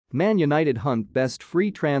Man United hunt best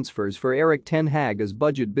free transfers for Erik Ten Hag as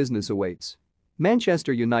budget business awaits.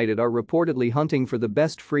 Manchester United are reportedly hunting for the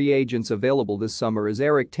best free agents available this summer as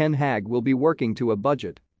Erik Ten Hag will be working to a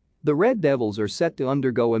budget. The Red Devils are set to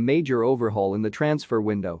undergo a major overhaul in the transfer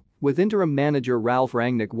window, with interim manager Ralf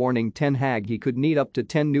Rangnick warning Ten Hag he could need up to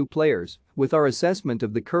 10 new players, with our assessment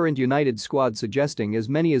of the current United squad suggesting as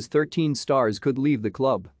many as 13 stars could leave the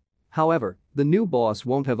club. However, the new boss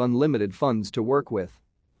won't have unlimited funds to work with.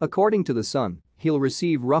 According to The Sun, he'll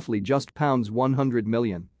receive roughly just £100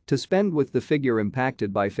 million to spend, with the figure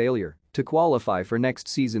impacted by failure to qualify for next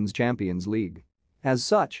season's Champions League. As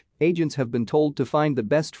such, agents have been told to find the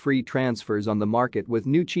best free transfers on the market, with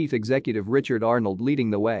new chief executive Richard Arnold leading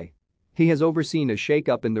the way. He has overseen a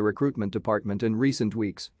shake-up in the recruitment department in recent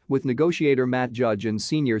weeks, with negotiator Matt Judge and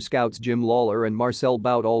senior scouts Jim Lawler and Marcel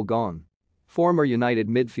Bout all gone. Former United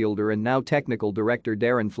midfielder and now technical director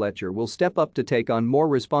Darren Fletcher will step up to take on more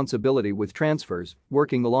responsibility with transfers,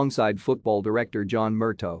 working alongside football director John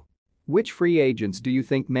Murtough. Which free agents do you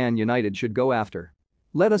think Man United should go after?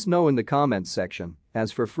 Let us know in the comments section.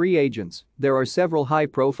 As for free agents, there are several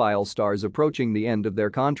high-profile stars approaching the end of their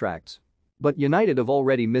contracts. But United have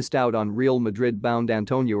already missed out on Real Madrid-bound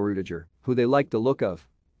Antonio Rudiger, who they like the look of.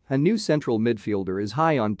 A new central midfielder is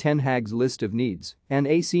high on Ten Hag's list of needs, and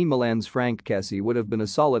AC Milan's Frank Kessie would have been a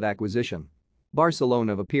solid acquisition.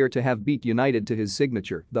 Barcelona appear to have beat United to his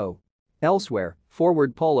signature, though. Elsewhere,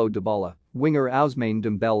 forward Paulo Dybala, winger Ousmane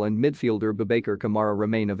Dembele and midfielder Boubacar Kamara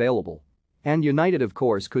remain available. And United of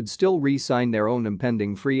course could still re-sign their own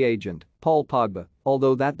impending free agent, Paul Pogba,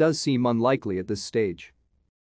 although that does seem unlikely at this stage.